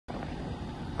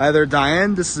Hi there,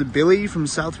 Diane. This is Billy from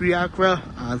Southview Acura.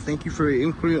 Thank you for your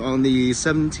inquiry on the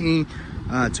 17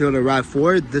 Toyota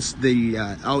RAV4. This is the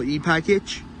LE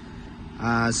package.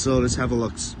 So let's have a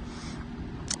look.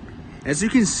 As you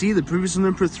can see, the previous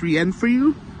owner put 3N for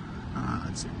you.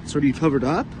 It's already covered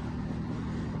up.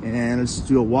 And let's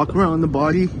do a walk around on the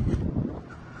body,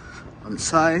 on the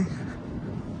side.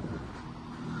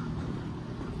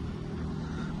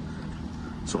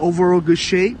 So overall good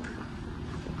shape.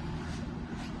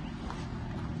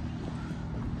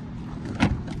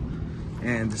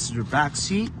 And this is your back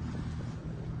seat.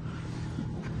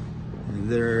 And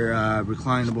they're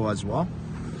reclinable as well.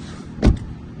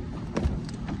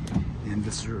 And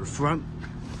this is your front.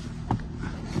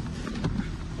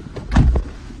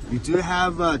 You do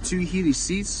have 2 heated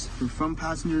seats for front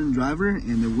passenger and driver,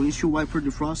 and the windshield wiper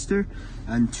defroster,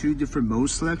 and 2 different mode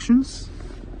selections.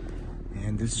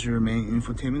 And this is your main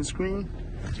infotainment screen.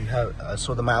 You have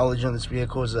so the mileage on this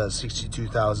vehicle is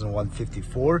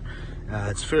 62,154.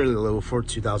 It's fairly low for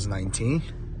 2019.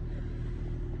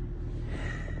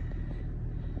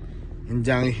 And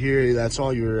down here, that's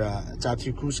all your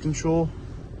adaptive cruise control.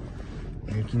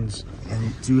 And you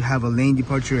do have a lane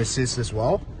departure assist as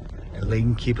well, and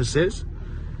lane keep assist.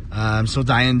 So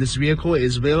Diane, this vehicle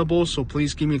is available, so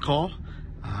please give me a call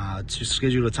to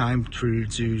schedule a time for you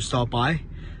to stop by.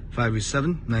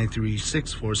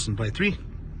 587-936-4753.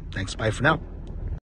 Thanks, bye for now.